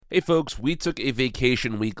Hey folks, we took a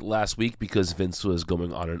vacation week last week because Vince was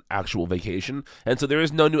going on an actual vacation, and so there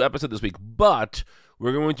is no new episode this week, but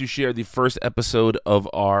we're going to share the first episode of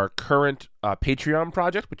our current Patreon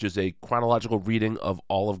project, which is a chronological reading of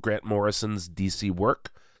all of Grant Morrison's DC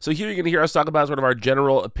work. So here you're going to hear us talk about sort of our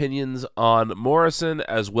general opinions on Morrison,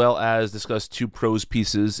 as well as discuss two prose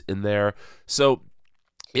pieces in there. So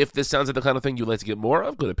if this sounds like the kind of thing you'd like to get more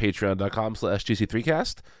of, go to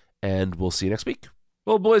patreon.com/DC3cast, and we'll see you next week.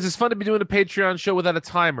 Well, boys, it's fun to be doing a Patreon show without a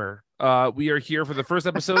timer. We are here for the first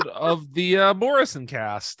episode of the Morrison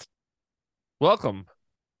cast. Welcome.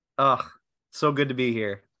 Oh, so good to be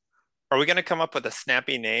here. Are we going to come up with a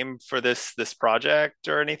snappy name for this project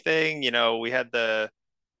or anything? You know, we had the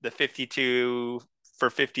 52 for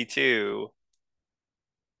 52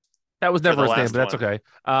 That was for never the his name, last but that's one. okay.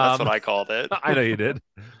 That's what I called it. I know you did.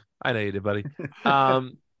 I know you did, buddy. I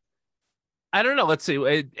don't know. Let's see.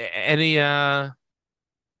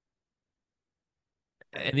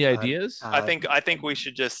 Any ideas? I think we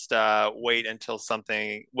should just wait until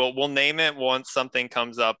something. We'll name it once something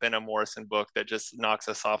comes up in a Morrison book that just knocks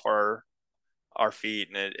us off our feet,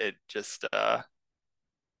 and it just There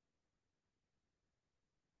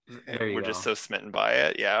you we're go. just so smitten by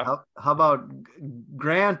it. Yeah. How about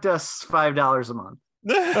grant us $5 a month?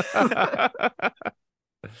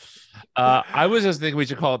 I was just thinking we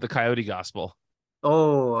should call it the Coyote Gospel.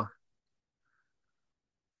 Oh,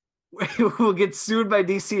 we'll get sued by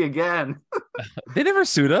DC again. They never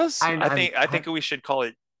sued us. I think we should call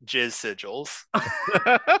it Jizz Sigils.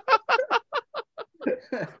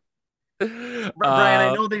 Brian,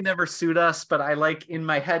 I know they never sued us, but I like in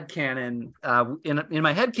my headcanon, in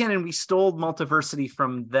my headcanon, we stole Multiversity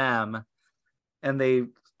from them, and they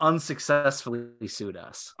unsuccessfully sued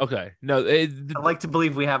us. Okay, no, I like to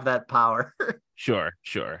believe we have that power. Sure.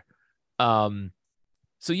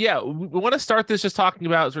 So yeah, we want to start this just talking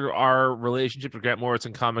about sort of our relationship with Grant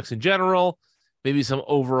Morrison comics in general, maybe some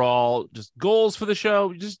overall just goals for the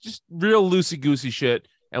show, just real loosey goosey shit,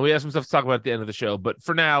 and we have some stuff to talk about at the end of the show. But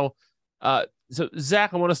for now, so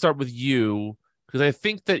Zach, I want to start with you because I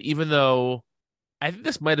think that even though I think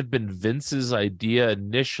this might have been Vince's idea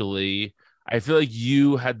initially, I feel like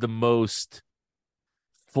you had the most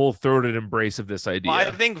full-throated embrace of this idea. Well, I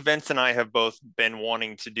think Vince and I have both been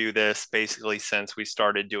wanting to do this basically since we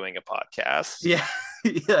started doing a podcast. Yeah,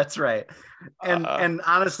 that's right. And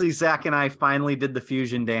honestly, Zach and I finally did the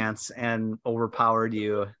fusion dance and overpowered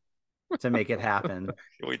you to make it happen.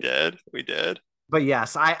 We did. But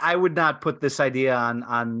yes, I would not put this idea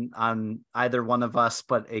on either one of us,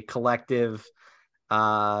 but a collective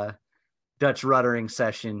Dutch ruddering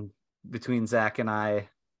session between Zach and I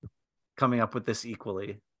coming up with this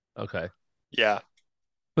equally. Okay. Yeah.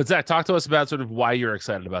 But Zach, talk to us about sort of why you're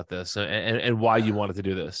excited about this and why you wanted to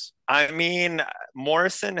do this. I mean,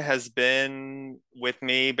 Morrison has been with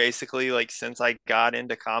me basically like since I got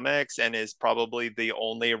into comics and is probably the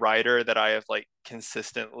only writer that I have like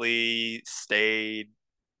consistently stayed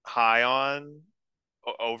high on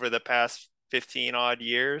over the past 15 odd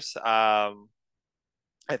years. I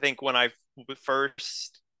think when I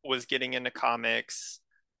first was getting into comics,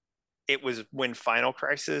 it was when Final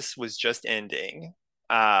Crisis was just ending.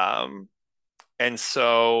 Um, and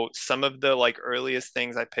so some of the like earliest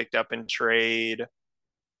things I picked up in trade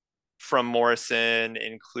from Morrison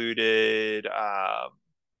included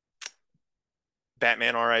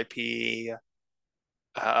Batman RIP,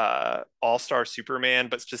 All-Star Superman,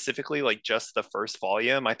 but specifically like just the first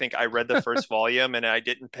volume. I think I read the first volume and I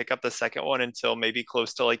didn't pick up the second one until maybe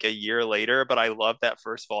close to like a year later, but I loved that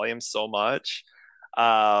first volume so much.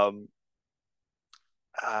 Um,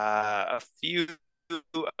 a few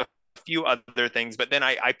other things, but then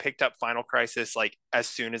I picked up Final Crisis like as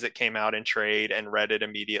soon as it came out in trade and read it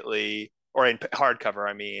immediately, or in hardcover.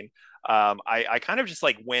 I mean, I kind of just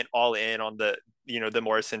like went all in on the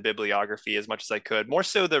Morrison bibliography as much as I could. More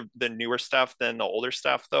so the newer stuff than the older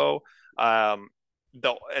stuff, though.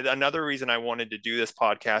 Another reason I wanted to do this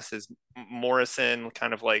podcast is Morrison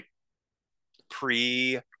kind of like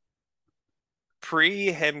pre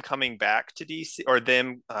him coming back to DC or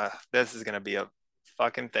them. This is gonna be a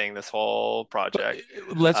fucking thing. This whole project.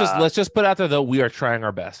 Let's just put out there though we are trying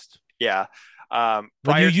our best. Yeah.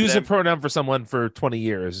 When you use a pronoun for someone for 20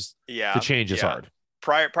 years, yeah, the change is hard.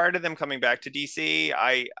 Prior to them coming back to DC,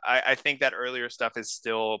 I think that earlier stuff is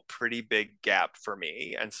still pretty big gap for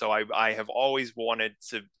me, and so I have always wanted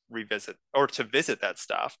to revisit or to visit that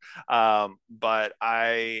stuff. But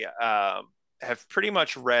I have pretty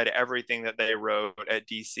much read everything that they wrote at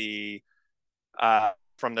DC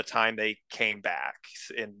from the time they came back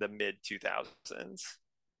in the mid 2000s.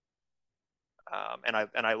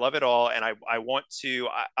 And I love it all. And I want to.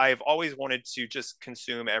 I've always wanted to just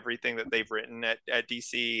consume everything that they've written at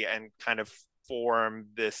DC and kind of form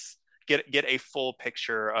this get a full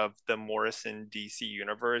picture of the Morrison DC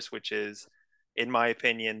universe, which is, in my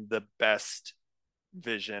opinion, the best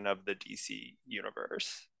vision of the DC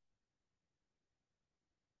universe.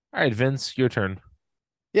 All right, Vince, your turn.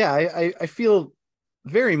 Yeah, I feel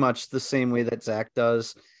very much the same way that Zach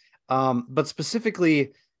does. But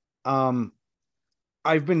specifically,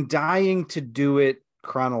 I've been dying to do it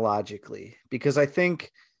chronologically because I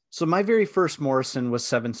think so. My very first Morrison was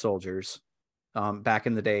Seven Soldiers, back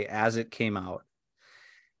in the day as it came out.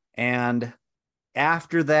 And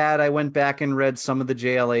after that, I went back and read some of the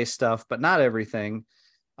JLA stuff, but not everything.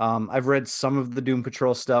 I've read some of the Doom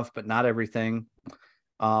Patrol stuff, but not everything.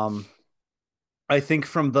 I think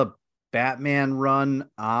from the Batman run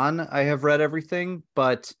on, I have read everything,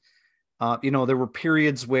 but there were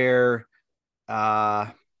periods where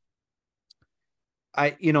I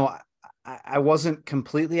wasn't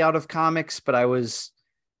completely out of comics, but I was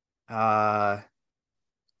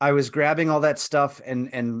grabbing all that stuff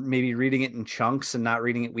and maybe reading it in chunks and not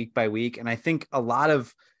reading it week by week. And I think a lot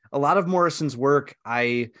of Morrison's work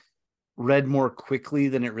I read more quickly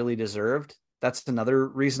than it really deserved. That's another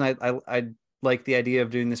reason I like the idea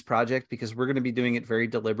of doing this project, because we're going to be doing it very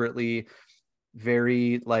deliberately,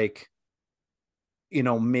 very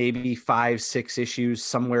maybe 5-6 issues,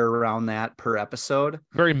 somewhere around that per episode.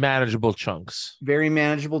 Very manageable chunks. Very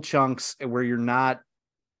manageable chunks where you're not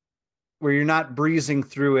breezing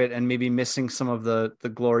through it and maybe missing some of the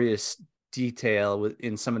glorious detail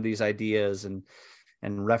in some of these ideas and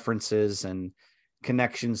references and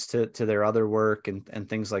connections to their other work and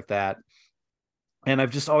things like that. And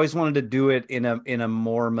I've just always wanted to do it in a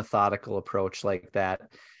more methodical approach like that.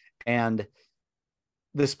 And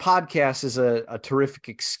this podcast is a terrific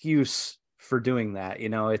excuse for doing that.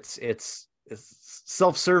 It's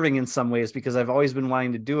self-serving in some ways because I've always been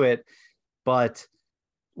wanting to do it, but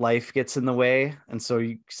life gets in the way. And so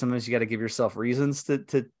sometimes you got to give yourself reasons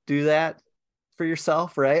to do that for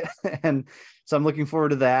yourself. Right. And so I'm looking forward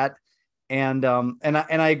to that. And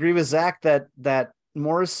I agree with Zach that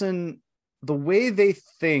Morrison, the way they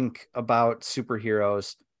think about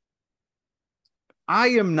superheroes, I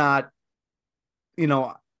am not,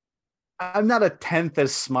 I'm not a tenth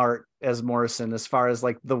as smart as Morrison as far as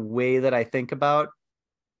like the way that I think about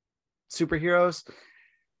superheroes.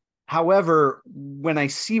 However, when I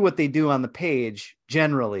see what they do on the page,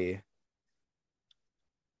 generally,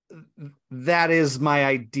 that is my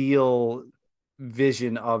ideal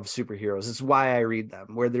vision of superheroes. It's why I read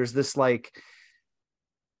them, where there's this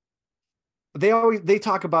they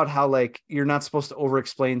talk about how you're not supposed to over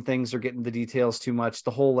explain things or get into the details too much.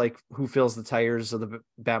 The whole who fills the tires of the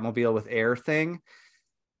Batmobile with air thing.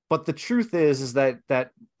 But the truth is that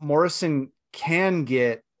Morrison can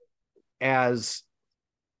get as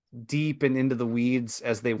deep and into the weeds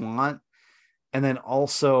as they want. And then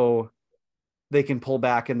also they can pull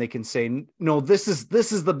back and they can say, no, this is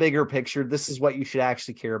the bigger picture. This is what you should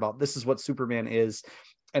actually care about. This is what Superman is.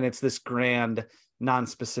 And it's this grand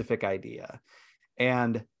non-specific idea.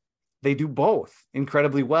 And they do both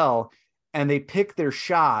incredibly well. And they pick their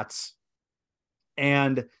shots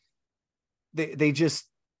and they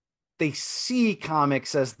see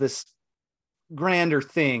comics as this grander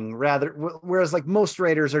thing whereas most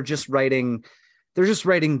writers are just writing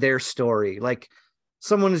their story.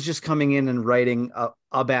 Someone is just coming in and writing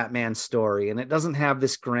a Batman story, and it doesn't have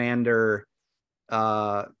this grander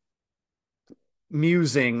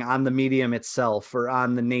musing on the medium itself or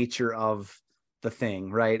on the nature of the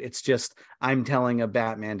thing, right? It's just, I'm telling a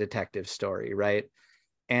Batman detective story, right?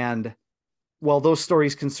 And while those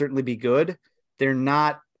stories can certainly be good, they're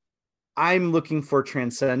not, I'm looking for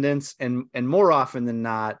transcendence, and more often than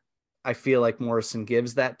not, I feel like Morrison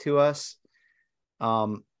gives that to us.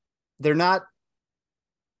 They're not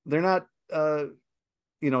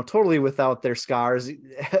totally without their scars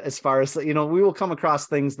as far as, we will come across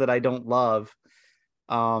things that I don't love.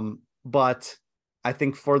 But I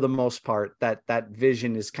think for the most part, that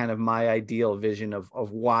vision is kind of my ideal vision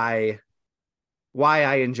of why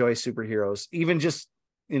I enjoy superheroes. Even just,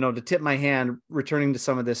 to tip my hand, returning to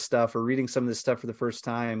some of this stuff or reading some of this stuff for the first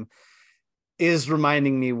time is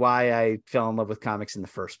reminding me why I fell in love with comics in the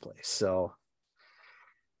first place. So,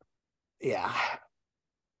 yeah.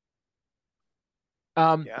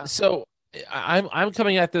 So I'm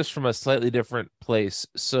coming at this from a slightly different place.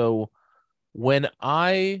 So when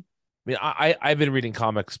I've been reading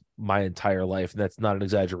comics my entire life, and that's not an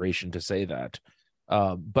exaggeration to say that.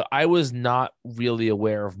 But I was not really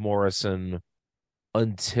aware of Morrison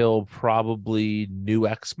until probably New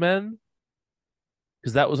X-Men.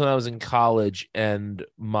 because that was when I was in college, and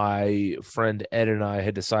my friend Ed and I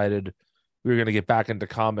had decided we were going to get back into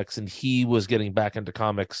comics, and he was getting back into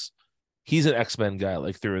comics. He's an X-Men guy,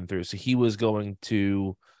 like through and through. So he was going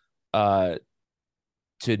uh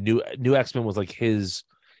to new X-Men was like his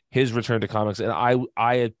return to comics, and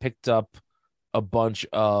I had picked up a bunch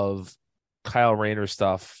of Kyle Rayner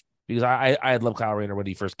stuff because I had loved Kyle Rayner when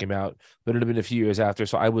he first came out, but it had been a few years after,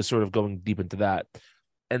 so I was sort of going deep into that.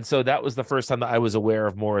 And so that was the first time that I was aware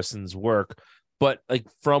of Morrison's work. But like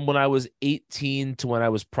from when I was 18 to when I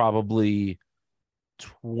was probably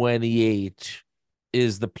 28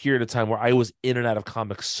 is the period of time where I was in and out of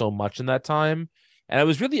comics so much in that time. And I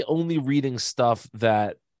was really only reading stuff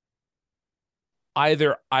that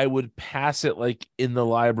either I would pass it like in the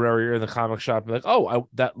library or in the comic shop, like, oh,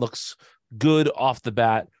 that looks good off the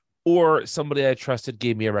bat, or somebody I trusted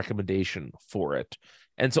gave me a recommendation for it.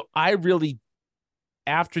 And so I really,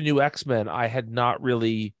 after New X-Men, I had not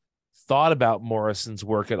really thought about Morrison's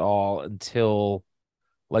work at all until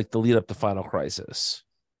like the lead up to Final Crisis.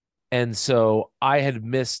 And so I had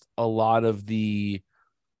missed a lot of I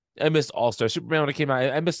missed All Star Superman when it came out.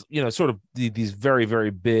 I missed, sort of these very,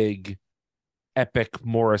 very big epic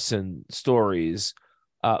Morrison stories.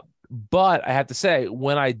 But I have to say,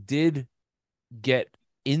 when I did get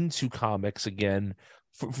into comics again,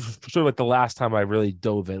 for sort of like the last time I really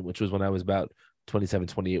dove in, which was when I was about 27,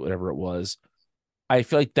 28, whatever it was, I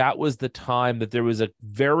feel like that was the time that there was a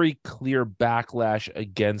very clear backlash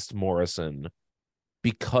against Morrison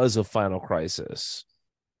because of Final Crisis.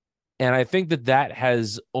 And I think that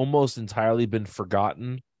has almost entirely been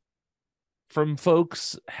forgotten from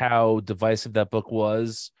folks, how divisive that book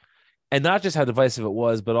was. And not just how divisive it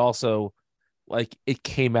was, but also like it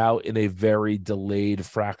came out in a very delayed,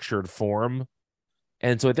 fractured form.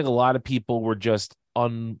 And so I think a lot of people were just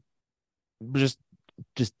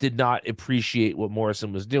just did not appreciate what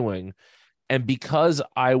Morrison was doing. And because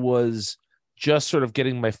I was just sort of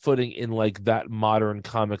getting my footing in like that modern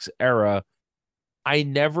comics era, I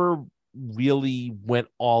never really went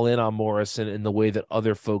all in on Morrison in the way that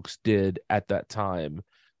other folks did at that time,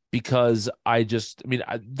 because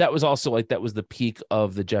that was also like, that was the peak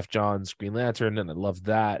of the Jeff Johns Green Lantern, and I loved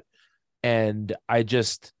that. And I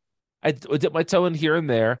dipped my toe in here and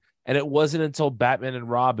there, and it wasn't until Batman and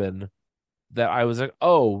Robin that I was like,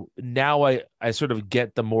 oh, now I sort of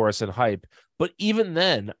get the Morrison hype. But even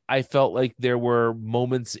then, I felt like there were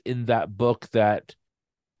moments in that book that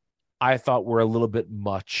I thought were a little bit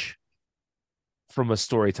much from a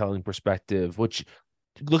storytelling perspective, which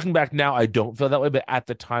looking back now, I don't feel that way. But at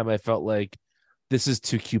the time, I felt like this is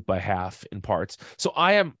too cute by half in parts. So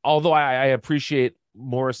although I appreciate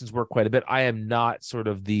Morrison's work quite a bit, I am not sort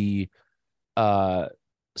of the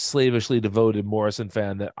slavishly devoted Morrison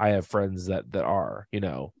fan that I have friends that are,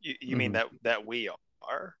 You mean that we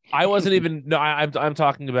are? I wasn't even, no, I'm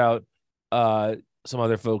talking about some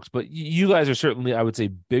other folks, but you guys are certainly, I would say,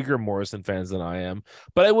 bigger Morrison fans than I am.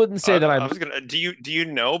 But I wouldn't say that I was gonna. Do you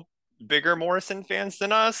know bigger Morrison fans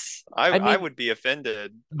than us? I I mean, would be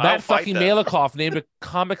offended. I'll Matt fight fucking them. Malikoff named a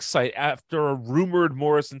comic site after a rumored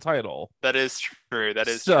Morrison title. That is true. That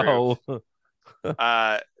is true. So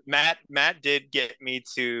Matt did get me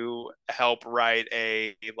to help write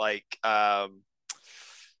a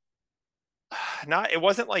not it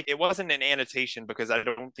wasn't an annotation because I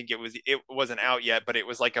don't think it wasn't out yet, but it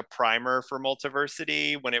was like a primer for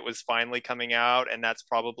Multiversity when it was finally coming out, and that's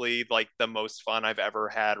probably like the most fun I've ever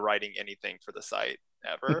had writing anything for the site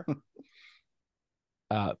ever.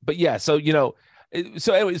 but yeah, so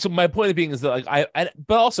so anyway, so my point of being is that like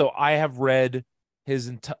but also I have read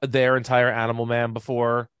their entire Animal Man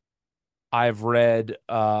before. I've read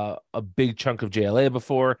a big chunk of JLA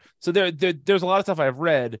before, so there's a lot of stuff I've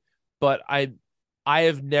read, but I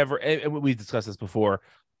have never, and we've discussed this before,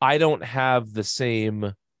 I don't have the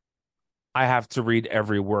same, I have to read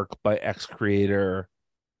every work by X creator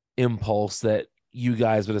impulse that you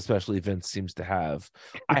guys, but especially Vince, seems to have.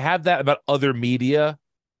 I have that about other media.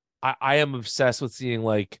 I am obsessed with seeing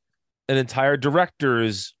like an entire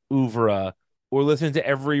director's oeuvre, or listening to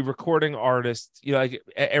every recording artist, like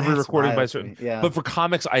every That's recording by wild. certain. Yeah. But for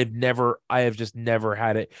comics, I have just never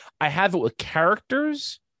had it. I have it with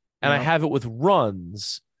characters and I Yeah. have it with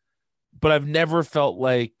runs, but I've never felt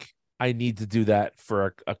like I need to do that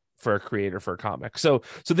for a creator for a comic. So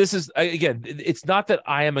this is, again, it's not that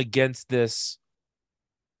I am against this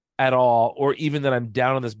at all, or even that I'm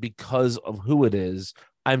down on this because of who it is.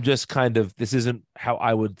 I'm just kind of, this isn't how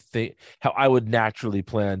I would naturally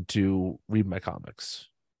plan to read my comics.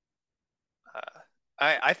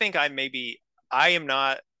 I think I am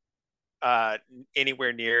not uh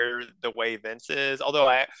anywhere near the way Vince is. Although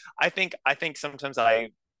I think sometimes I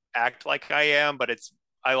act like I am, but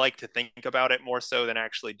I like to think about it more so than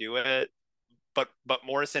actually do it. But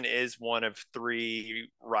Morrison is one of three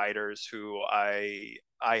writers who I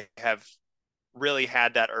have really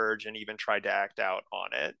had that urge and even tried to act out on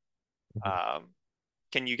it. Um,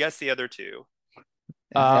 can you guess the other two?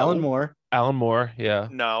 Alan Moore. Alan Moore, yeah.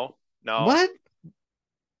 No, no, What?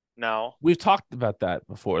 no. We've talked about that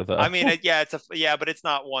before, though. I mean, yeah, but it's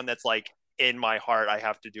not one that's like in my heart. I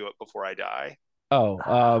have to do it before I die.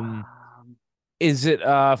 Oh, is it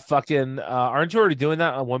fucking aren't you already doing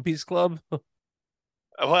that on One Piece Club?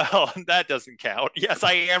 Well, that doesn't count. Yes,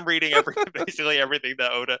 I am reading basically everything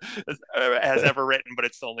that Oda has ever written, but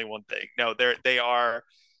it's only one thing. No, they are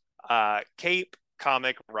Cape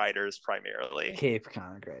comic writers primarily, Cape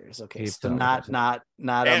comic writers. Okay, Cape so comic not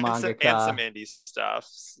a and some mangaka. indie stuff,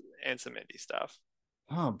 and some indie stuff.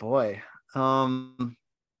 Oh boy.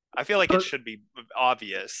 I feel like So- it should be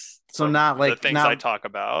obvious So from not the like things I not talk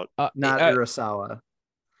about. not Urasawa.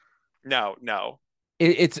 No, no.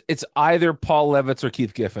 It's either Paul Levitz or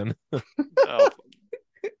Keith Giffen. Oh,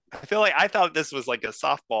 I feel like I thought this was like a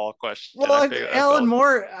softball question. Well, Alan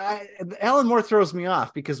Moore. Alan Moore throws me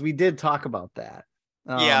off because we did talk about that.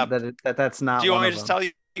 Yeah. That's not Do you one want me of to just them. tell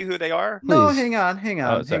you who they are? No, Please. hang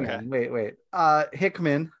on. sorry. Wait.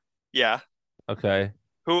 Hickman. Yeah. Okay.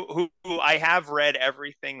 Who I have read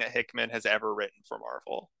everything that Hickman has ever written for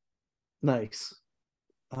Marvel. Nice.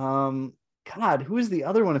 God, who is the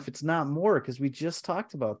other one if it's not Moore? Because we just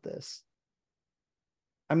talked about this.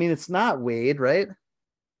 I mean, it's not Wade, right?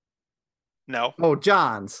 No, Oh,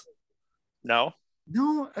 Johns. no.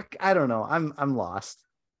 No, I don't know. I'm lost.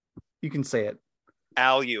 You can say it.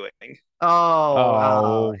 Al Ewing.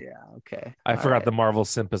 Oh, yeah. Okay. I All forgot right. the Marvel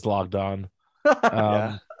simp is logged on.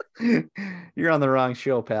 Yeah. You're on the wrong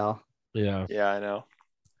show, pal. Yeah. Yeah, I know.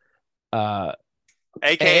 Uh,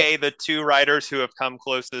 AKA the two writers who have come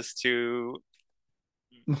closest to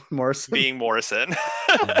Morrison. being Morrison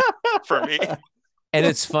for me. and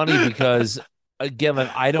it's funny because again,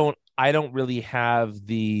 like I don't really have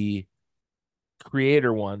the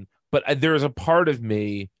creator one, but there's a part of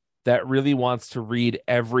me that really wants to read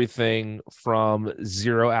everything from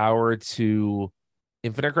 0 Hour to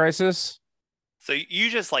Infinite Crisis. So you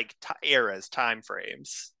just like eras, time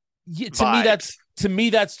frames. Yeah, Vibes. to me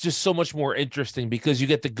that's just so much more interesting because you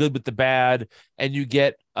get the good with the bad, and you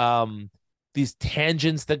get these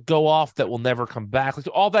tangents that go off that will never come back. Like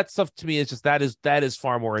all that stuff to me is just that is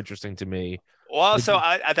far more interesting to me. Well, so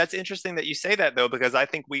that's interesting that you say that though, because I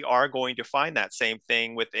think we are going to find that same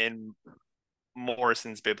thing within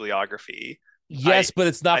Morrison's bibliography. Yes, but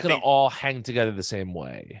it's not I going to think- all hang together the same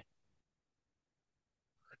way.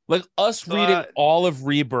 Like us reading all of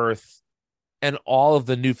Rebirth and all of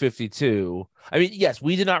the New 52. I mean, yes,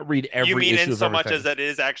 we did not read every You mean issue in of so much everything. as that it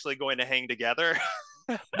is actually going to hang together?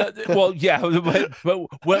 Well, yeah, but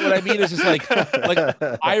what I mean is just like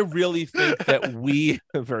I really think that we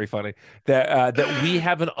very funny that we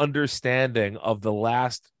have an understanding of the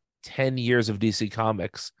last 10 years of DC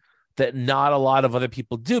Comics that not a lot of other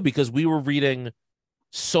people do because we were reading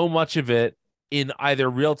so much of it in either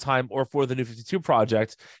real time or for the New 52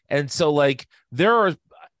 project. And so like there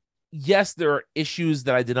are issues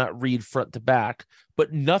that I did not read front to back,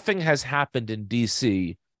 but nothing has happened in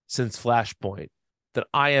DC since Flashpoint that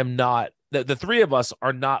I am not, that the three of us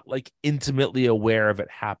are not like intimately aware of it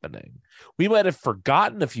happening. We might have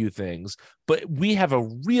forgotten a few things, but we have a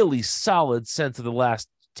really solid sense of the last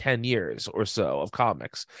 10 years or so of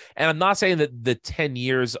comics. And I'm not saying that the 10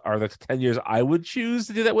 years are the 10 years I would choose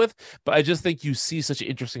to do that with, but I just think you see such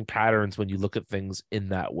interesting patterns when you look at things in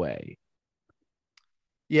that way.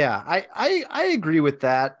 Yeah, I agree with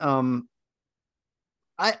that.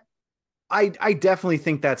 I definitely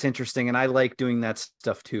think that's interesting, and I like doing that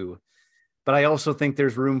stuff too. But I also think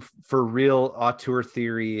there's room for real auteur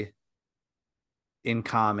theory in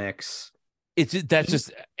comics. That's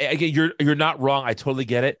just again, you're not wrong. I totally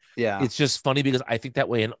get it. Yeah, It's just funny because I think that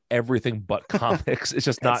way in everything but comics. It's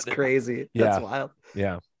just that's not crazy. Yeah. That's wild.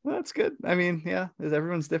 Yeah. Well, that's good. I mean, yeah,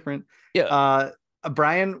 everyone's different. Yeah.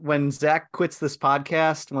 Brian, when Zach quits this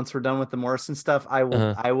podcast, once we're done with the Morrison stuff, I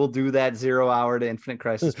will do that 0 Hour to Infinite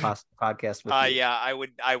Crisis podcast with you. Yeah,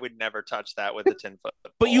 I would never touch that with a 10-foot.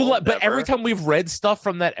 But every time we've read stuff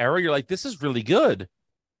from that era, you're like, this is really good.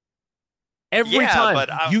 Every time.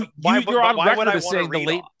 But you're on record as saying the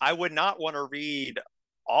late. I would not want to read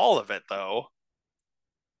all of it though.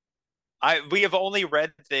 We have only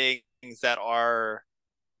read things that are.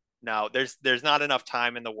 No, there's not enough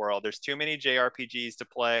time in the world. There's too many JRPGs to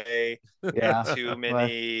play. Yeah. Too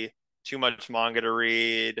many too much manga to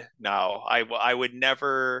read. No, I would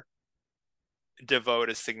never devote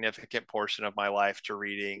a significant portion of my life to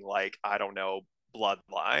reading, like, I don't know,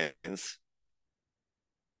 Bloodlines.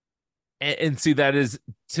 And see, that is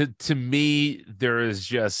to me, there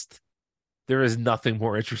is nothing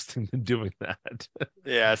more interesting than doing that.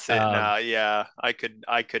 Yeah, um, no, yeah, I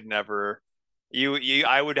could never.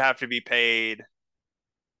 I would have to be paid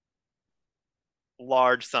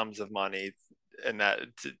large sums of money and that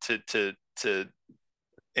to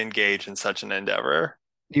engage in such an endeavor.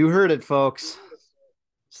 You heard it, folks.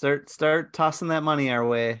 Start tossing that money our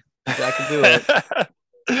way. I could do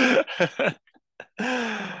it.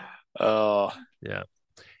 Oh, yeah.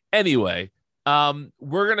 Anyway,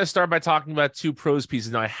 we're gonna start by talking about two prose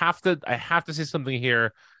pieces. Now, I have to say something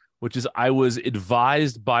here, which is I was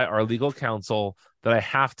advised by our legal counsel that I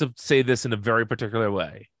have to say this in a very particular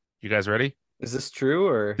way. You guys ready? Is this true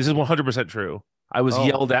or? This is 100% true. I was Oh,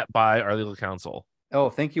 yelled at by our legal counsel. oh,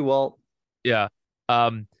 thank you, Walt. Yeah.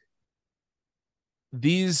 Um,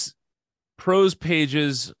 these prose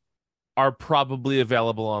pages are probably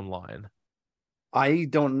available online. I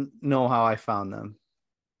don't know how I found them,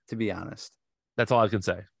 to be honest. That's all I can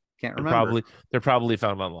say. Can't They're remember. probably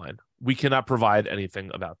found online. We cannot provide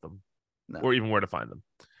anything about them No. or even where to find them.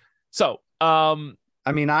 So, I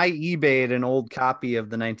mean, I eBayed an old copy of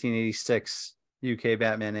the 1986 UK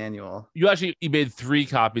Batman Annual. you actually made 3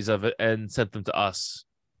 copies of it and sent them to us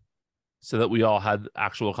so that we all had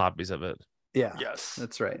actual copies of it. Yeah. yes.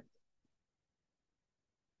 That's right.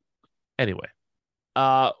 Anyway,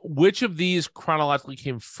 which of these chronologically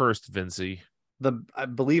came first, Vincey? I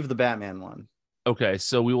believe the Batman one. Okay,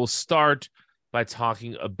 so we will start by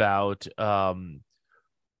talking about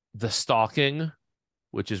The Stalking,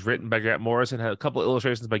 which is written by Grant Morrison, had a couple of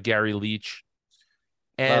illustrations by Gary Leach.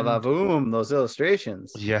 And Boom, those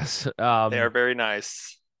illustrations. yes, They are very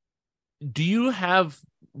nice. do you have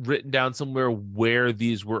written down somewhere where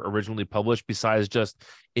these were originally published besides just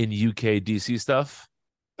in UK DC stuff?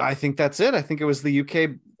 I think that's it. I think it was the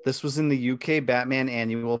UK. This was in the UK Batman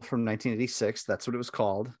Annual from 1986. That's what it was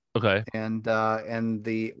called. Okay. And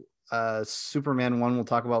the Superman one we'll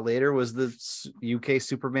talk about later was the UK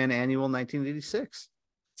Superman Annual 1986.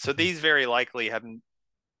 So these very likely have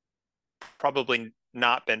probably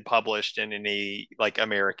not been published in any like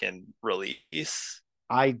American release.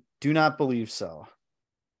 I do not believe so.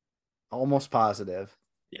 Almost positive.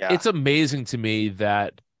 Yeah. It's amazing to me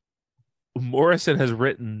that Morrison has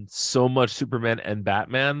written so much Superman and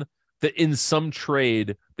Batman that in some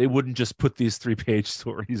trade they wouldn't just put these 3-page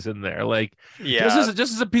stories in there, like yeah. just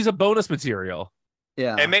as a piece of bonus material.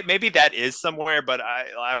 Yeah. And maybe that is somewhere, but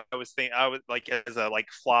I was thinking, I was like, as a like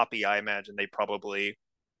floppy, I imagine they probably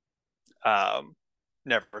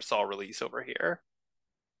never saw release over here.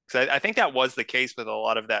 Because I think that was the case with a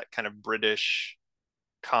lot of that kind of British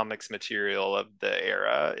comics material of the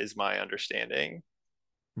era, is my understanding.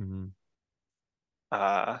 Mm-hmm.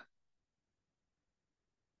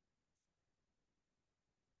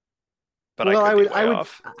 But well,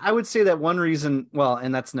 off. I would say that one reason, well,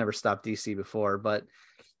 and that's never stopped DC before, but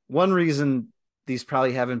one reason these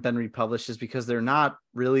probably haven't been republished is because they're not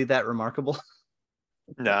really that remarkable.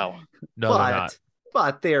 No, No, they're not.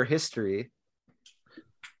 But they are history.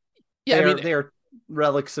 Yeah, they are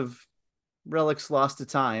relics lost to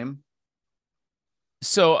time.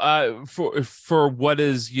 So for what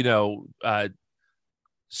is,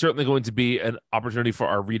 certainly going to be an opportunity for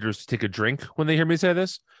our readers to take a drink when they hear me say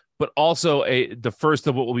this, but also the first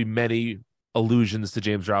of what will be many allusions to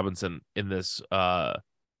James Robinson in this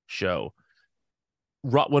show.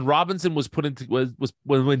 When Robinson was put into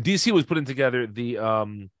when DC was putting together the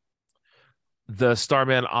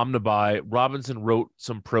Starman Omnibuy, Robinson wrote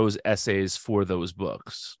some prose essays for those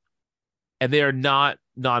books, and they are not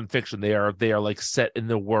nonfiction. They are like set in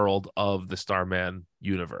the world of the Starman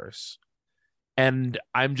universe. And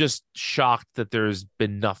I'm just shocked that there's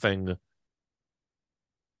been nothing.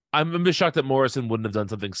 I'm just shocked that Morrison wouldn't have done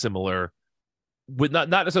something similar with not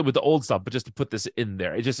necessarily with the old stuff, but just to put this in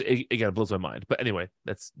there. It blows my mind. But anyway,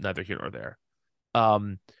 that's neither here nor there.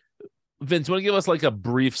 Vince, want to give us like a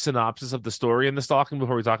brief synopsis of the story in The Stalking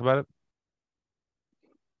before we talk about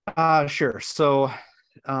it? Sure. So,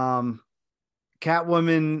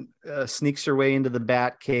 Catwoman sneaks her way into the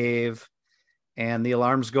Bat Cave, and the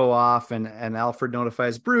alarms go off, and Alfred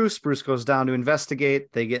notifies Bruce. Bruce goes down to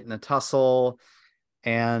investigate. They get in a tussle,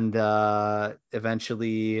 and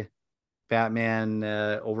eventually Batman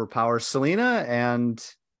overpowers Selina, and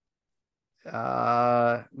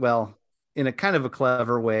well, in a kind of a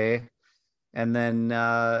clever way. And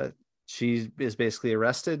then she is basically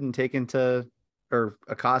arrested and taken to, or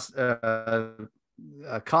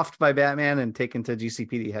cuffed by Batman and taken to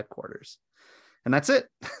GCPD headquarters, and that's it.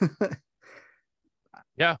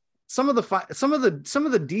 Yeah. Some of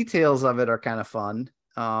the details of it are kind of fun.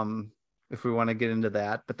 If we want to get into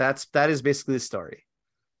that, but that is basically the story.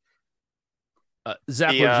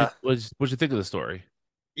 Zach, The what'd you think of the story?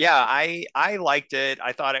 Yeah, I liked it.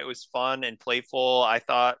 I thought it was fun and playful. I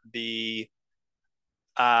thought the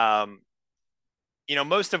um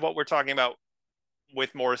most of what we're talking about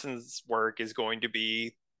with Morrison's work is going to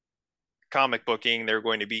be comic booking. There are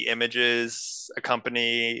going to be images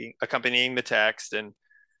accompanying the text, and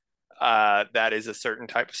that is a certain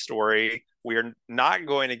type of story. We're not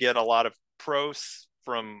going to get a lot of prose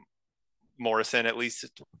from Morrison, at least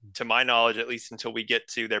to my knowledge, at least until we get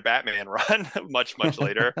to their Batman run much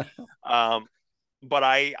later. Um, but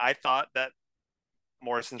I thought that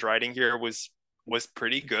Morrison's writing here was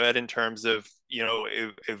pretty good in terms of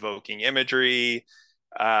evoking imagery.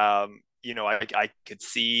 I could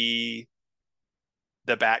see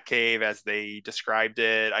the Batcave as they described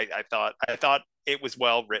it. I thought it was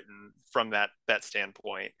well written from that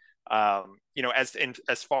standpoint.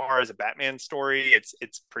 As far as a Batman story, it's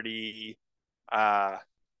pretty. Well,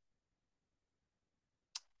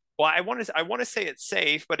 I want to say it's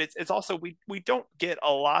safe, but it's also we don't get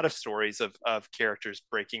a lot of stories of characters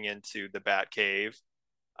breaking into the Batcave.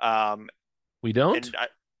 Um, We don't?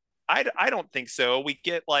 and I don't think so. We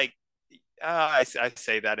get like I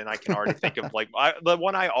say that, and I can already think of like the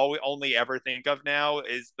one I only ever think of now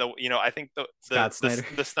is I think Scott Snyder.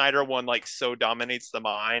 the Snyder one like so dominates the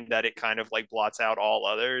mind that it kind of like blots out all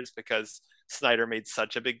others because Snyder made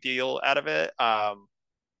such a big deal out of it. But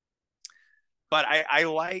I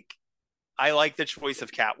like the choice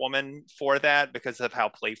of Catwoman for that because of how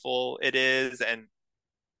playful it is, and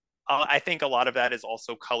I think a lot of that is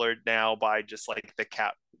also colored now by just like the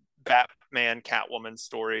Batman Catwoman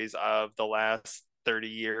stories of the last 30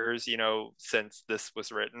 years, since this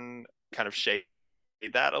was written, kind of shade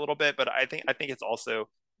that a little bit. But I think it's also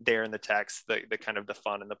there in the text, the kind of the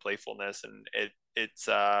fun and the playfulness, and it's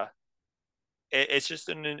just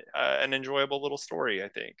an enjoyable little story, I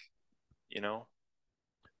think, you know.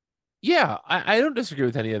 Yeah, I don't disagree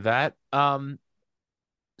with any of that.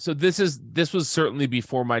 So this was certainly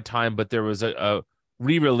before my time, but there was a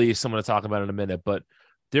re-release I'm going to talk about in a minute. But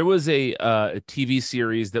there was a TV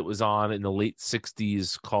series that was on in the late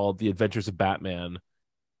 '60s called The Adventures of Batman,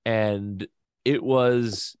 and it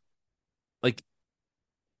was like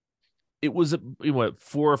it was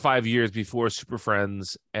 4 or 5 years before Super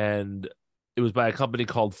Friends, and it was by a company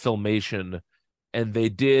called Filmation, and they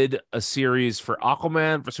did a series for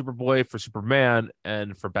Aquaman, for Superboy, for Superman,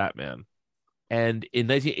 and for Batman. And in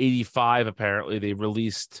 1985, apparently, they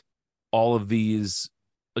released all of these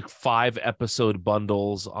like 5 episode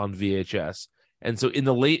bundles on VHS. And so in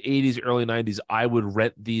the late 80s, early 90s, I would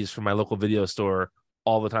rent these from my local video store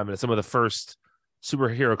all the time. And it's some of the first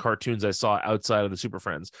superhero cartoons I saw outside of the Super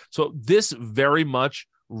Friends. So this very much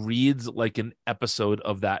reads like an episode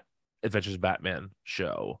of that Adventures of Batman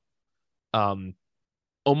show. Although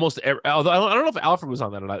I don't know if Alfred was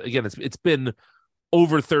on that or not. Again, it's been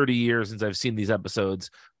over 30 years since I've seen these episodes,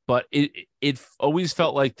 but it always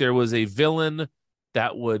felt like there was a villain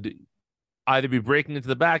that would either be breaking into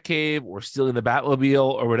the Batcave or stealing the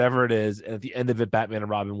Batmobile or whatever it is, and at the end of it, Batman and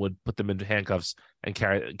Robin would put them into handcuffs and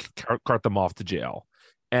cart them off to jail.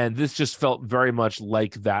 And this just felt very much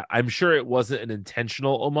like that. I'm sure it wasn't an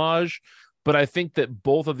intentional homage, but I think that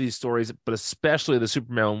both of these stories, but especially the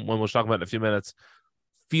Superman one we'll talk about in a few minutes,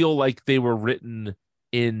 feel like they were written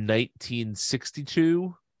in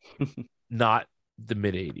 1962, not the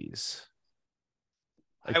mid 80s.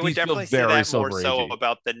 I would definitely say that more so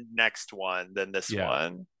about the next one than this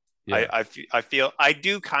one. Yeah. I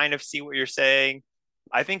do kind of see what you're saying.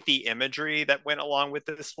 I think the imagery that went along with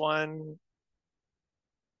this one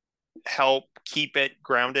help keep it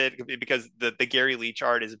grounded because the Gary Leach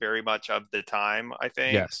art is very much of the time, I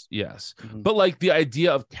think. Yes. Mm-hmm. But like the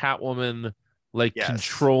idea of Catwoman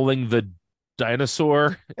controlling the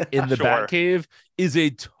dinosaur in the Batcave is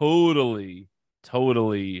a totally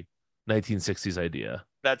 1960s idea.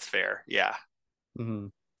 That's fair. Yeah. Mm-hmm.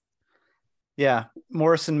 Yeah.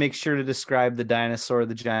 Morrison makes sure to describe the dinosaur,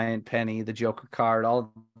 the giant penny, the Joker card,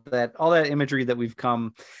 all that imagery that we've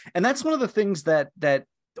come. And that's one of the things that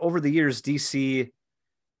over the years, DC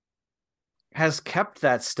has kept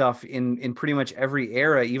that stuff in pretty much every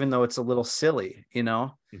era, even though it's a little silly,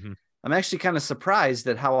 Mm-hmm. I'm actually kind of surprised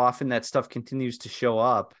at how often that stuff continues to show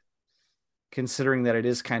up, considering that it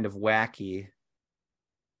is kind of wacky.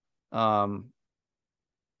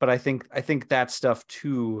 But I think that stuff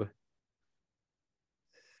too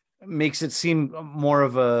makes it seem more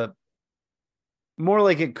of a more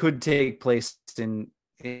like it could take place in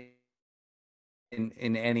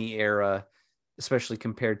any era, especially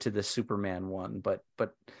compared to the Superman one. But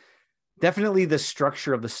definitely the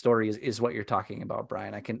structure of the story is what you're talking about,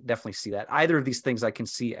 Brian. I can definitely see that. Either of these things I can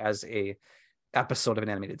see as a episode of an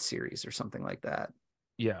animated series or something like that.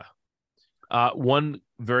 Yeah. One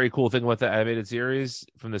very cool thing about the animated series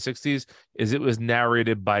from the 60s is it was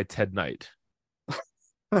narrated by Ted Knight.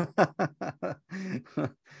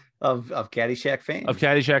 of Caddyshack fame. Of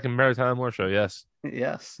Caddyshack and Mary Tyler Moore Show, yes.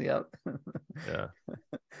 Yes, yep. Yeah.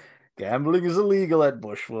 Gambling is illegal at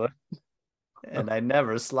Bushwood, and I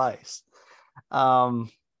never slice. I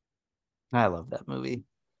love that movie.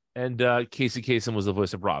 And Casey Kasem was the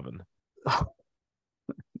voice of Robin.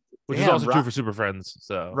 Which is Damn, also true for Super Friends.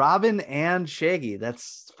 So Robin and Shaggy.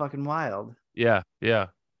 That's fucking wild. yeah.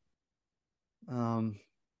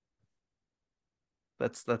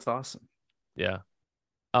 That's awesome. Yeah.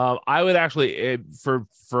 I would actually for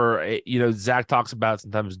Zach talks about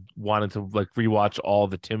sometimes wanting to like rewatch all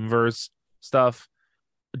the Timverse stuff.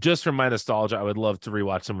 Just for my nostalgia, I would love to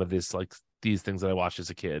rewatch some of this like these things that I watched as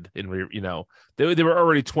a kid. And they were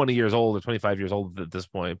already 20 years old or 25 years old at this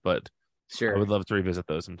point, but sure, I would love to revisit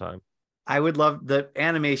those sometime. I would love the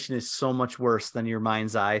animation is so much worse than your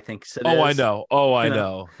mind's eye thinks it is. I know. I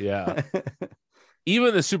know. Yeah.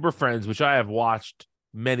 Even the Super Friends, which I have watched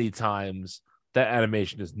many times, that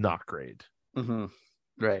animation is not great. Mm-hmm.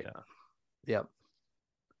 Right. Yeah. Yep.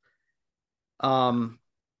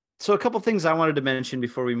 So a couple things I wanted to mention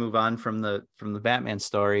before we move on from the Batman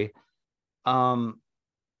story. I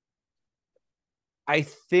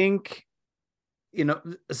think,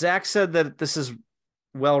 Zach said that this is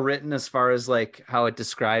well written as far as like how it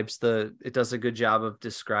describes it does a good job of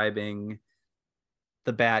describing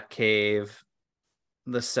the Bat Cave,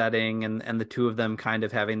 the setting, and the two of them kind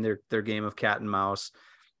of having their game of cat and mouse.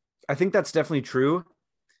 I think that's definitely true.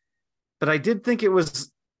 But I did think it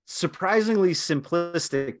was surprisingly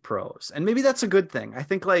simplistic prose. And maybe that's a good thing. I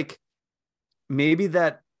think like maybe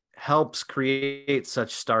that helps create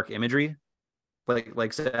such stark imagery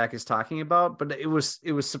like Zach is talking about, but it was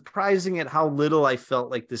surprising at how little I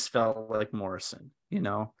felt like this felt like Morrison, It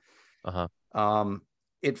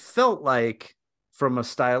felt like from a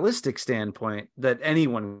stylistic standpoint that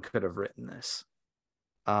anyone could have written this.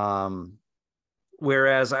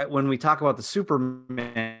 Whereas when we talk about the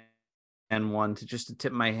Superman one, to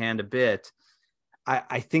tip my hand a bit,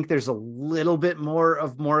 I think there's a little bit more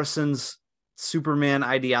of Morrison's Superman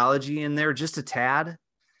ideology in there, just a tad.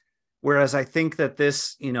 Whereas I think that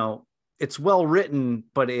this, it's well written,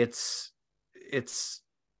 but it's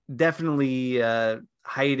definitely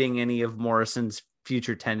hiding any of Morrison's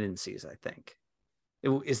future tendencies, I think.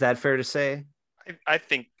 Is that fair to say? I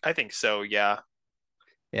think so, yeah.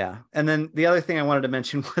 Yeah. And then the other thing I wanted to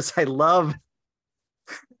mention was I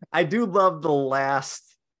do love the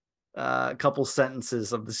last couple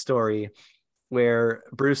sentences of the story where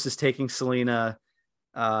Bruce is taking Selina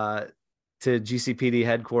to GCPD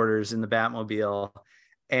headquarters in the Batmobile,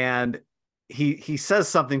 and he says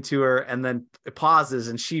something to her and then it pauses,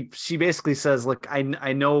 and she basically says, look, I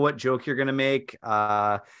know what joke you're gonna make.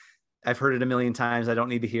 I've heard it a million times. I don't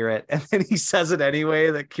need to hear it. And then he says it anyway,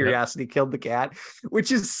 that curiosity killed the cat,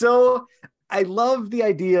 which is so, I love the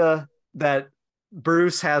idea that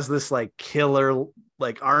Bruce has this like killer,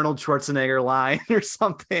 like Arnold Schwarzenegger line or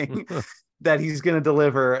something that he's going to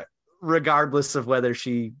deliver regardless of whether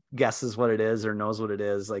she guesses what it is or knows what it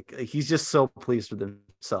is. Like he's just so pleased with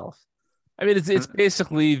himself. I mean, it's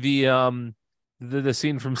basically the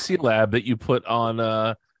scene from C Lab that you put on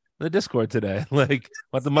the Discord today. Like,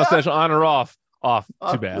 want the mustache on or off? Off.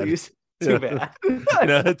 Too bad. Please. Too bad.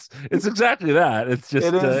 It's exactly that. It's just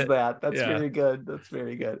it is that. That's very good. That's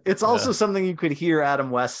very good. It's also something you could hear Adam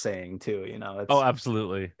West saying too. It's,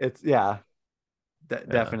 absolutely. It's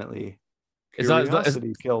definitely.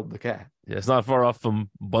 Curiosity killed the cat. Yeah, it's not far off from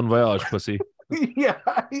Bon Voyage, pussy. yeah.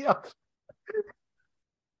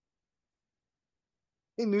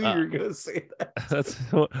 I knew you were going to say that. That's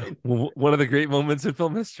one of the great moments in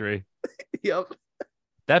film history. Yep.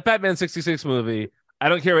 That Batman 66 movie, I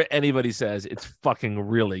don't care what anybody says, it's fucking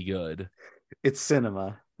really good. It's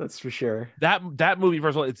cinema, that's for sure. That movie,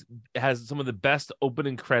 first of all, it has some of the best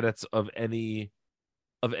opening credits of any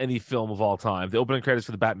film of all time. The opening credits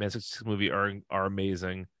for the Batman 66 movie are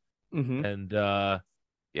amazing. Mm-hmm. And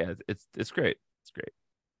it's great. It's great.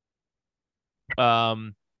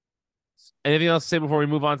 Anything else to say before we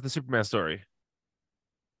move on to the Superman story?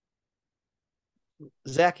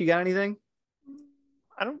 Zach, you got anything?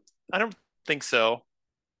 I don't think so.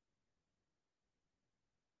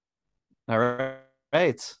 All right.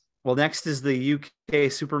 Well, next is the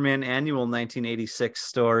UK Superman Annual 1986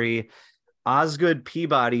 story, Osgood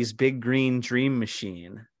Peabody's Big Green Dream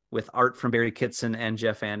Machine, with art from Barry Kitson and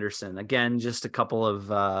Jeff Anderson. Again, just a couple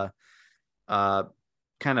of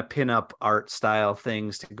kind of pin-up art style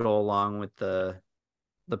things to go along with the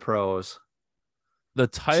prose. The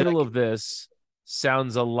title of this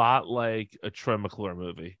sounds a lot like a Troy McClure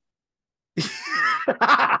movie.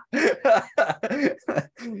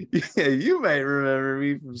 Yeah, you might remember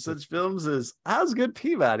me from such films as Osgood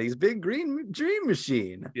Peabody's Big Green Dream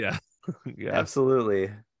Machine. Yeah. Yeah.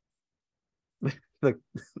 Absolutely.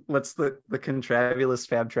 What's the contrabulous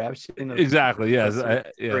fab traption? Exactly. Yes.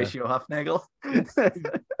 Yeah. Horatio Hufnagel.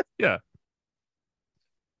 Yeah.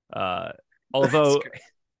 Although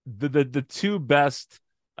the two best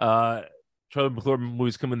Troy McClure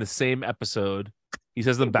movies come in the same episode. He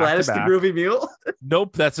says them back Gladys to back. the Groovy Mule.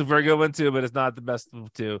 Nope, that's a very good one too, but it's not the best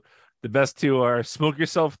of two. The best two are Smoke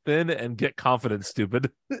Yourself Thin and Get Confident, Stupid.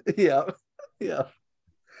 Yeah. Yeah.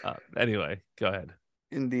 Anyway, go ahead.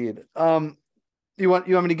 Indeed. You want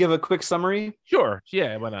me to give a quick summary? Sure.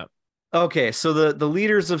 Yeah, why not? Okay, so the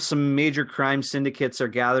leaders of some major crime syndicates are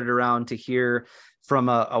gathered around to hear from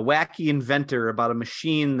a wacky inventor about a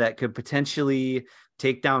machine that could potentially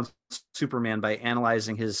take down Superman by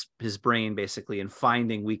analyzing his brain, basically, and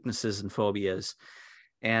finding weaknesses and phobias.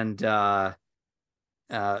 And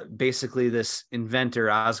basically, this inventor,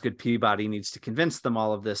 Osgood Peabody, needs to convince them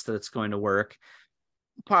all of this, that it's going to work,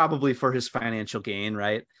 probably for his financial gain,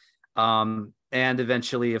 right? And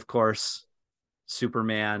eventually, of course,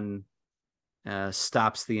 Superman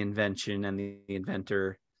stops the invention and the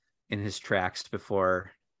inventor in his tracks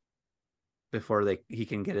before he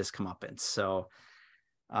can get his comeuppance. So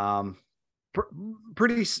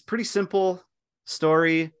pretty simple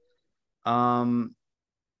story.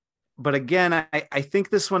 But again, I think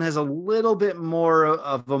this one has a little bit more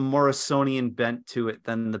of a Morrisonian bent to it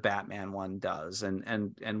than the Batman one does,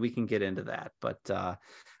 and we can get into that. But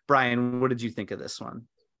Brian, what did you think of this one?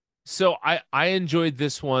 So I enjoyed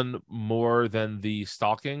this one more than the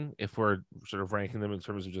Stalking, if we're sort of ranking them in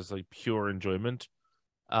terms of just like pure enjoyment.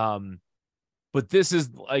 But this is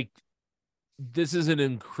an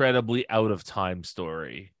incredibly out of time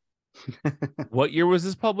story. What year was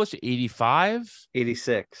this published? 85?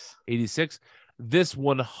 86. 86? This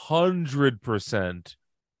 100%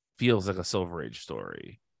 feels like a Silver Age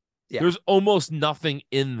story. Yeah. There's almost nothing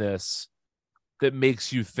in this that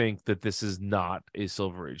makes you think that this is not a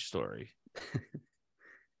Silver Age story.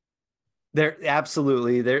 There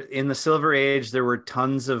in the Silver Age, there were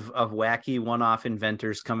tons of wacky one-off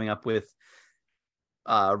inventors coming up with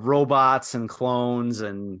robots and clones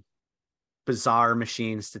and bizarre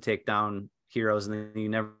machines to take down heroes, and then you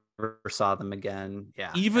never saw them again. Yeah,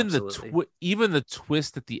 even the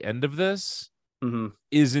twist at the end of this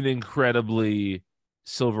is an incredibly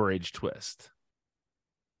Silver Age twist.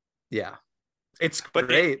 Yeah, it's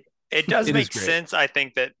great. It does make sense. I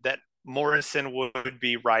think that Morrison would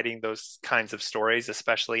be writing those kinds of stories,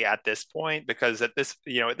 especially at this point, because at this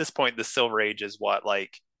point, the Silver Age is what,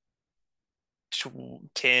 like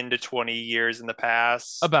 10 to 20 years in the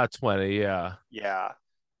past. About 20, yeah. Yeah.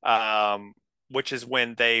 Which is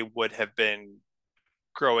when they would have been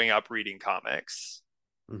growing up reading comics.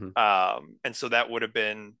 And so that would have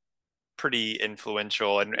been pretty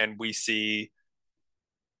influential. And we see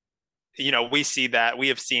that, we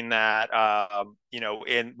have seen that,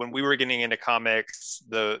 when we were getting into comics,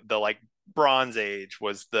 the like Bronze Age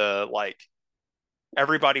was the, like,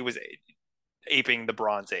 everybody was aping the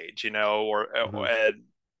Bronze Age, now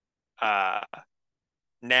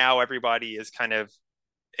everybody is kind of,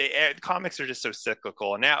 comics are just so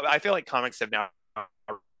cyclical. And now I feel like comics have now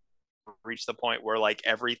reached the point where, like,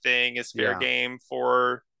 everything is fair game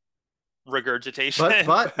for regurgitation.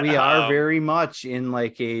 But we are very much in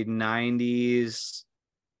like a 90s.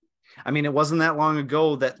 I mean, it wasn't that long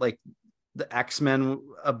ago that like the X-Men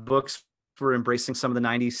books were embracing some of the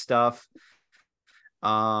 90s stuff.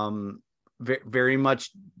 Very much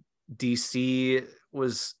DC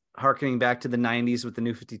was harkening back to the 90s with the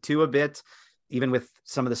New 52 a bit. Even with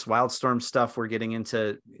some of this Wildstorm stuff, we're getting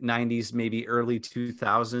into 90s, maybe early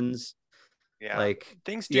 2000s. Yeah, like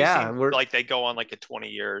things do seem like they go on like a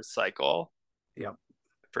 20-year cycle. Yeah,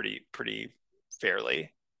 pretty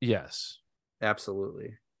fairly. Yes,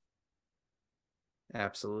 absolutely.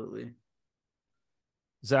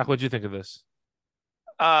 Zach, what'd you think of this?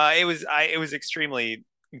 It was extremely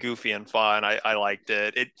goofy and fun. I liked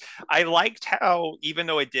it. I liked how, even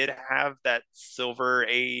though it did have that Silver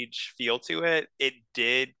Age feel to it, it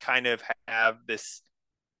did kind of have this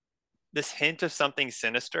hint of something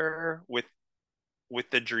sinister with with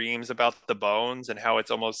the dreams about the bones and how it's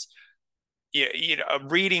almost,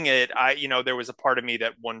 reading it, there was a part of me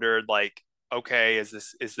that wondered, like, okay, is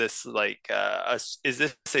this like is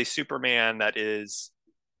this a Superman that is,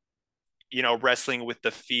 wrestling with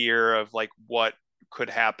the fear of like what could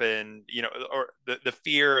happen, or the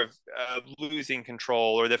fear of losing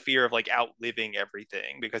control, or the fear of like outliving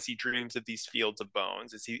everything because he dreams of these fields of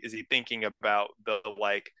bones. Is he thinking about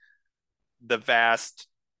the vast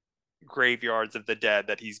graveyards of the dead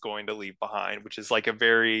that he's going to leave behind, which is like a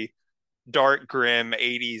very dark, grim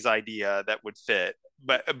 80s idea that would fit.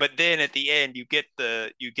 But then at the end you get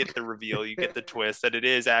the reveal, you get the twist that it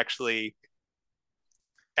is actually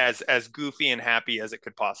as goofy and happy as it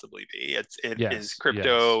could possibly be. It is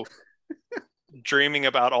Crypto dreaming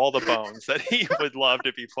about all the bones that he would love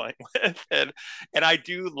to be playing with. And I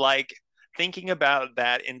do like thinking about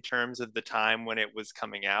that in terms of the time when it was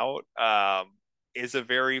coming out, is a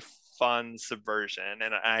very fun subversion.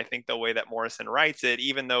 And I think the way that Morrison writes it,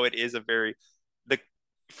 even though it is the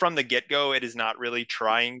from the get-go, it is not really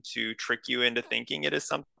trying to trick you into thinking it is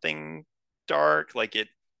something dark, like it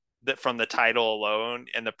that from the title alone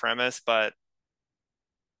and the premise. But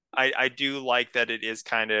I do like that it is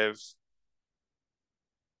kind of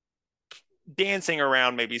dancing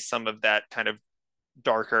around maybe some of that kind of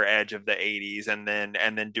darker edge of the 80s, and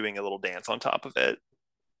then doing a little dance on top of it.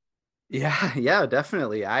 Yeah,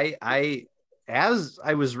 definitely. I as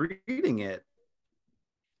I was reading it,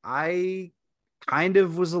 I kind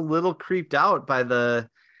of was a little creeped out by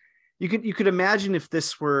you could imagine if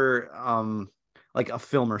this were like a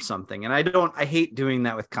film or something. And I hate doing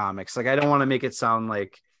that with comics. Like, I don't want to make it sound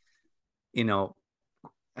like, you know,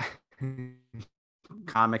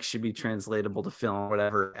 comics should be translatable to film or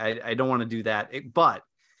whatever. I don't want to do that. But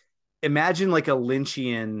imagine like a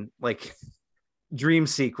Lynchian like dream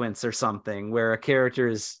sequence or something where a character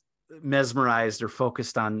is mesmerized or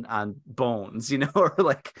focused on bones, or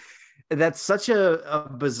like that's such a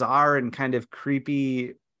bizarre and kind of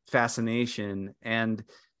creepy fascination. And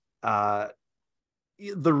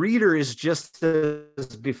the reader is just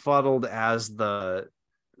as befuddled as the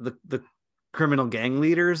criminal gang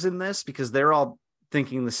leaders in this, because they're all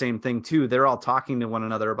thinking the same thing too. They're all talking to one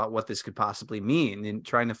another about what this could possibly mean and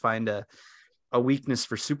trying to find a weakness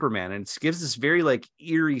for Superman. And it gives this very like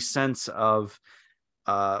eerie sense of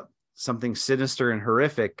something sinister and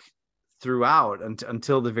horrific throughout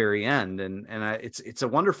until the very end. And it's a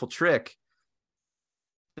wonderful trick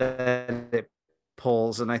that it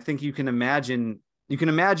pulls. And I think you can imagine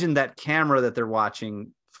that camera that they're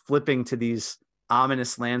watching flipping to these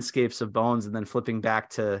ominous landscapes of bones and then flipping back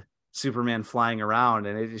to Superman flying around,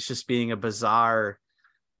 and it's just being a bizarre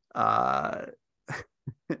like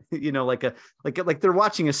they're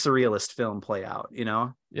watching a surrealist film play out.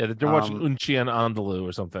 Yeah, they're watching Unchian Andalou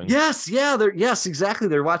or something. Yes, exactly.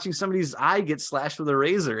 They're watching somebody's eye get slashed with a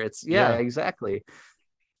razor. Exactly.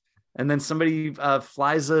 And then somebody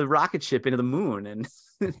flies a rocket ship into the moon, and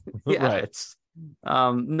Right. It's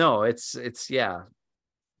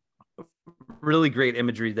really great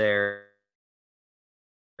imagery there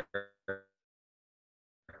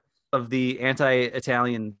of the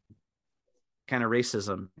anti-Italian kind of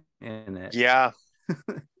racism in it. Yeah.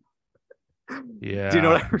 Yeah. Do you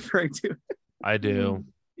know what I'm referring to? I do.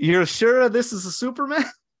 You're sure this is a Superman?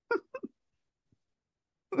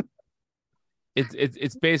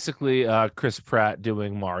 It's basically Chris Pratt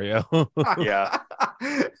doing Mario. Yeah.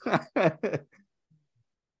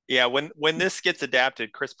 Yeah, when this gets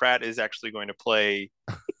adapted, Chris Pratt is actually going to play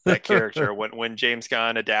that character when James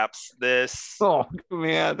Gunn adapts this. Oh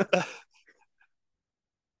man. Can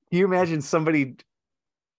you imagine somebody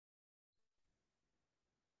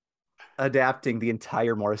adapting the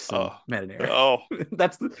entire Morrison meta-narrative? Oh.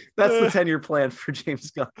 That's the 10-year plan for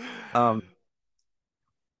James Gunn.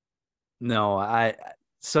 No,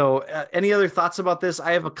 any other thoughts about this?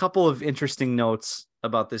 I have a couple of interesting notes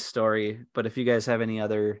about this story, but if you guys have any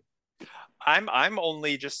other. I'm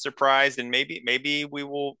only just surprised, and maybe we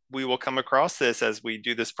will come across this as we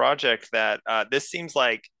do this project, that this seems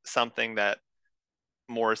like something that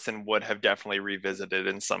Morrison would have definitely revisited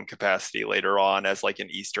in some capacity later on as like an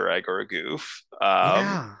Easter egg or a goof.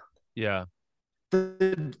 Yeah.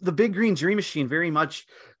 The Big Green Dream Machine very much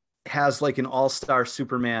has like an all-star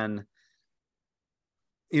Superman.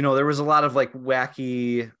 There was a lot of like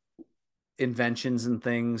wacky inventions and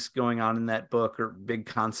things going on in that book, or big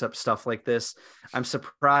concept stuff like this. I'm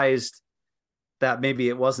surprised that maybe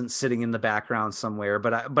it wasn't sitting in the background somewhere,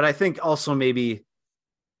 but I think also maybe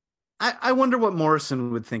I wonder what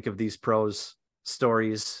Morrison would think of these prose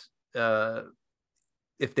stories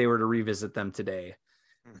if they were to revisit them today.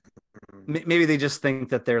 Maybe they just think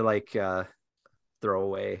that they're like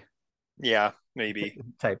throwaway Yeah, maybe.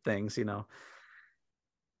 type things, Yeah,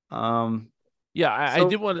 I So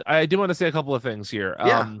did want to say a couple of things here.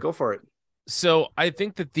 yeah, go for it. So I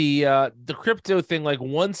think that the crypto thing, like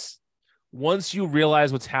once you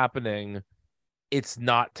realize what's happening, it's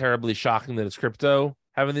not terribly shocking that it's crypto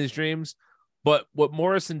having these dreams. But what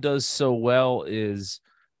Morrison does so well is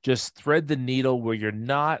just thread the needle where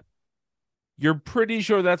you're pretty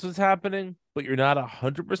sure that's what's happening, but you're not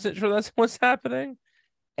 100% sure that's what's happening.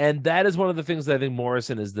 And that is one of the things that I think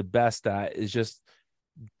Morrison is the best at, is just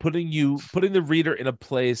putting the reader in a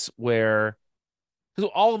place where,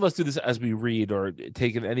 because all of us do this as we read or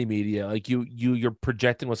take in any media, like you're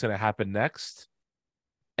projecting what's going to happen next.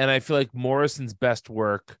 And I feel like Morrison's best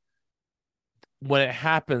work, when it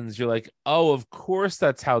happens, you're like, oh, of course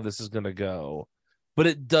that's how this is going to go, but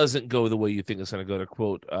it doesn't go the way you think it's going to go, to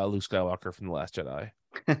quote Luke Skywalker from The Last Jedi.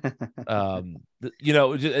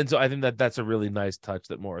 And so I think that that's a really nice touch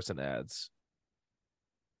that Morrison adds.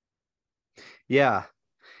 Yeah.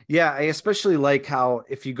 Yeah, I especially like how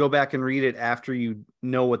if you go back and read it after you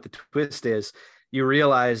know what the twist is, you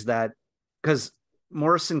realize that, because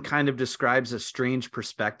Morrison kind of describes a strange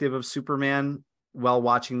perspective of Superman while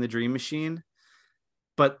watching the Dream Machine.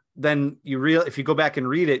 But then if you go back and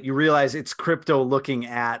read it, you realize it's Crypto looking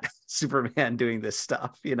at Superman doing this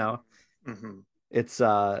stuff, Mm-hmm. It's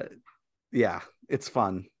it's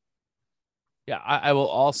fun. Yeah, I will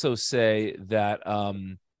also say that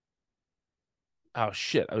oh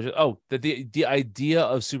shit, that the idea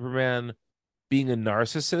of Superman being a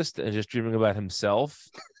narcissist and just dreaming about himself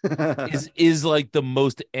is like the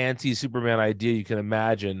most anti-Superman idea you can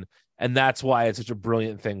imagine, and that's why it's such a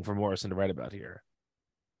brilliant thing for Morrison to write about here.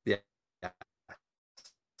 Yeah.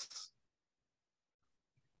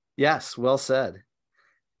 Yes, well said.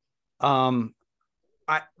 One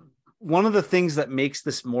of the things that makes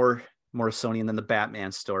this more Morrisonian than the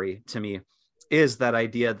Batman story to me is that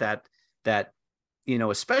idea that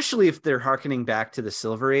especially if they're hearkening back to the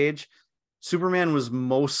Silver Age, Superman was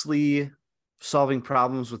mostly solving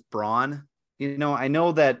problems with brawn. I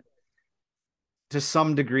know that to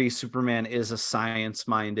some degree Superman is a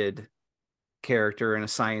science-minded character and a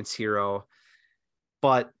science hero,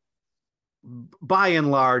 but by and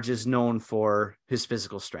large is known for his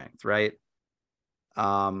physical strength, right?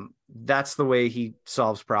 That's the way he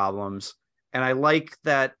solves problems. And I like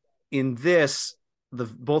that in this,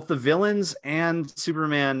 both the villains and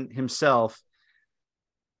Superman himself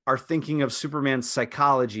are thinking of Superman's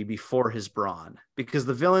psychology before his brawn, because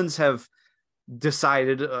the villains have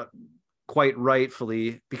decided quite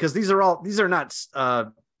rightfully, because these are not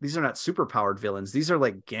superpowered villains. These are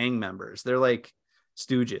like gang members. They're like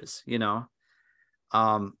stooges,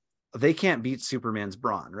 they can't beat Superman's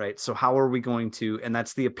brawn, right? So how are we going to, and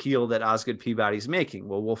that's the appeal that Osgood Peabody's making.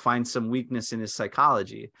 Well, we'll find some weakness in his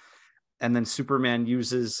psychology. And then Superman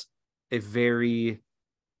uses a very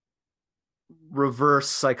reverse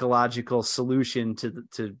psychological solution to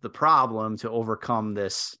the problem to overcome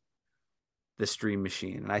this Dream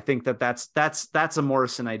Machine. And I think that's a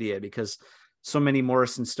Morrison idea, because so many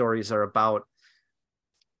Morrison stories are about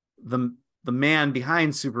the man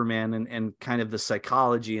behind Superman and kind of the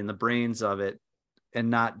psychology and the brains of it, and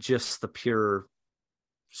not just the pure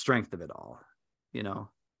strength of it all,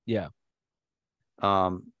 Yeah.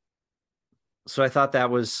 So I thought that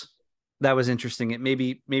was interesting. It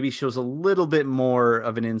maybe shows a little bit more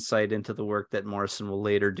of an insight into the work that Morrison will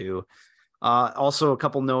later do. Also, a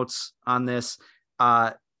couple notes on this.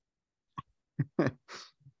 The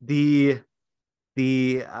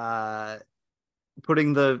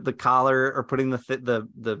putting the collar, or putting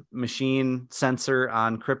the machine sensor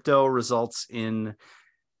on Crypto, results in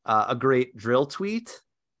a great drill tweet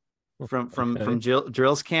from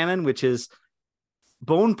Drill's Cannon, which is: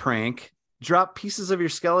 bone prank, drop pieces of your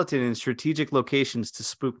skeleton in strategic locations to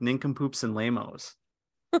spook nincompoops and lamos.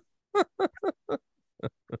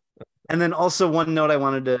 And then also one note I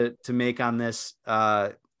wanted to make on this,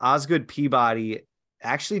 Osgood Peabody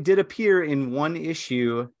actually did appear in one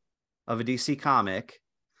issue of a DC comic.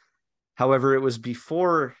 However, it was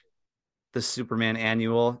before the Superman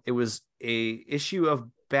annual. It was a issue of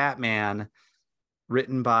Batman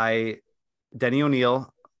written by Denny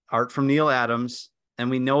O'Neil, art from Neil Adams. And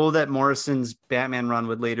we know that Morrison's Batman run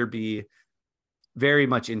would later be very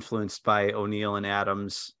much influenced by O'Neil and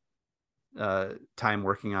Adams' time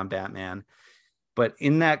working on Batman. But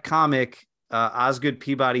in that comic, Osgood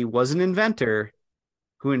Peabody was an inventor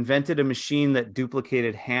who invented a machine that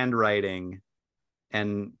duplicated handwriting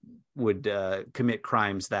and would commit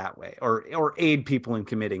crimes that way, or aid people in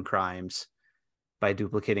committing crimes by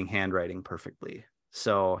duplicating handwriting perfectly.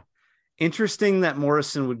 So interesting that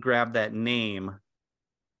Morrison would grab that name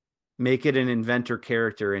make it an inventor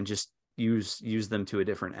character and just use them to a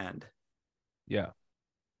different end. Yeah.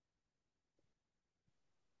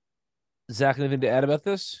 Zach, anything to add about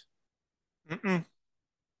this? Mm-mm.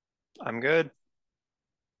 I'm good.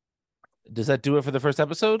 Does that do it for the first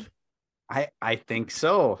episode? I think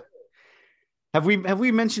so. Have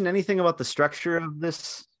we mentioned anything about the structure of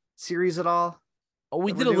this series at all? Oh,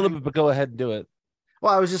 we that did we're a little doing? bit, but go ahead and do it.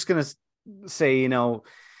 Well, I was just gonna say,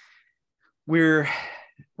 we're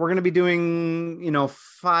gonna be doing,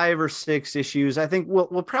 5 or 6 issues. I think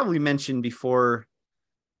we'll probably mention before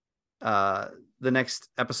the next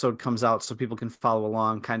episode comes out, so people can follow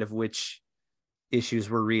along kind of which issues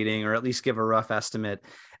we're reading, or at least give a rough estimate.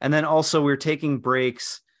 And then also we're taking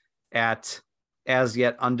breaks at as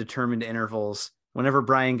yet undetermined intervals whenever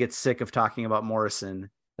Brian gets sick of talking about Morrison.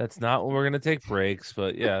 That's not when we're going to take breaks,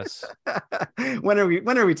 but yes. When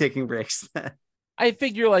are we taking breaks? I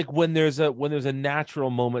figure like when there's a natural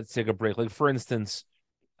moment to take a break. Like for instance,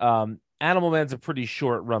 Animal Man's a pretty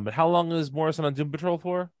short run, but how long is Morrison on Doom Patrol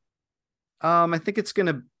for? I think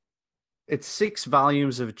it's 6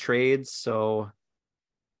 volumes of trades, so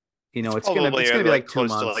it's gonna be like 2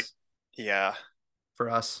 months. Yeah, for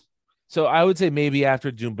us. So I would say maybe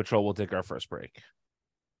after Doom Patrol we'll take our first break.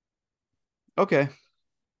 Okay.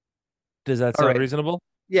 Does that sound reasonable?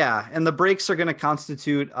 Yeah, and the breaks are going to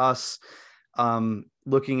constitute us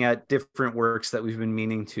looking at different works that we've been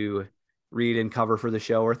meaning to read and cover for the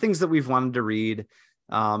show, or things that we've wanted to read,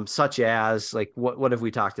 such as like what have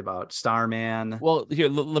we talked about? Starman. Well, here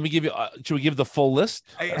let me give you. Should we give the full list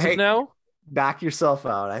now? Back yourself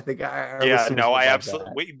out. I think I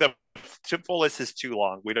absolutely. The full list is too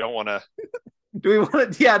long. We don't want to. Do we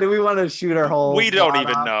want to shoot our whole? We don't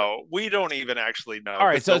even know. We don't even actually know. All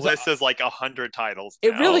right, so the list is like 100 titles.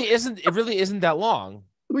 It really isn't. It really isn't that long.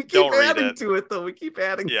 We keep adding to it, though. We keep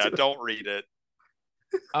adding. Yeah, don't read it.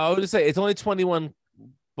 I would just say it's only 21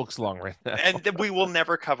 books long right now, and we will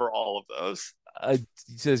never cover all of those.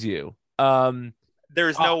 Says you.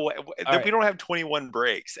 There's no way. Right. We don't have 21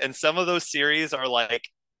 breaks, and some of those series are like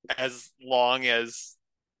as long as.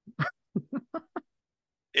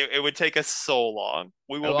 It would take us so long.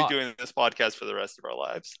 We will be doing this podcast for the rest of our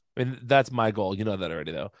lives. I mean, that's my goal. You know that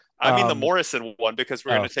already, though. I mean the Morrison one, because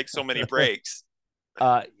we're going to take so many breaks.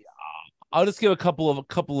 I'll just give a couple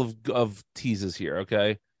of teases here,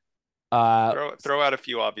 okay? Throw out a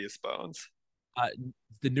few obvious bones.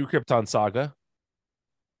 The New Krypton saga.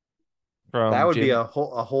 That would be a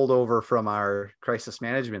holdover from our crisis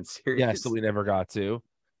management series. Yes, that we never got to.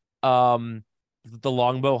 The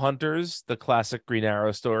Longbow Hunters, the classic Green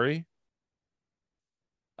Arrow story.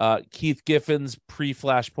 Keith Giffen's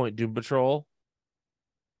pre-Flashpoint Doom Patrol.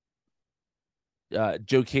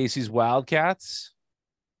 Joe Casey's Wildcats.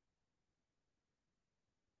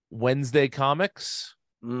 Wednesday Comics.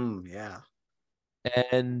 Yeah.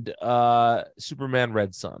 And Superman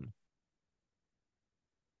Red Sun.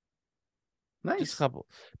 Nice. Just a couple.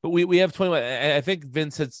 But we have 21. I think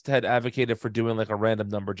Vince had advocated for doing like a random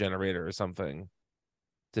number generator or something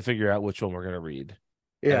to figure out which one we're going to read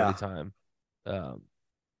at any time.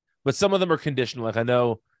 But some of them are conditional. Like I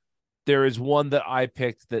know there is one that I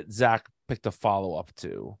picked that Zach picked a follow-up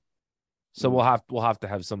to. So we'll have to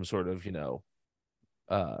have some sort of,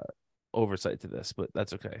 oversight to this, but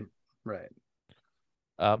that's okay. Right.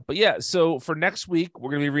 But yeah, so for next week,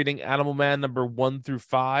 we're going to be reading Animal Man number 1 through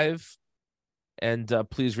 5. And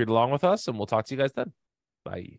please read along with us, and we'll talk to you guys then. Bye.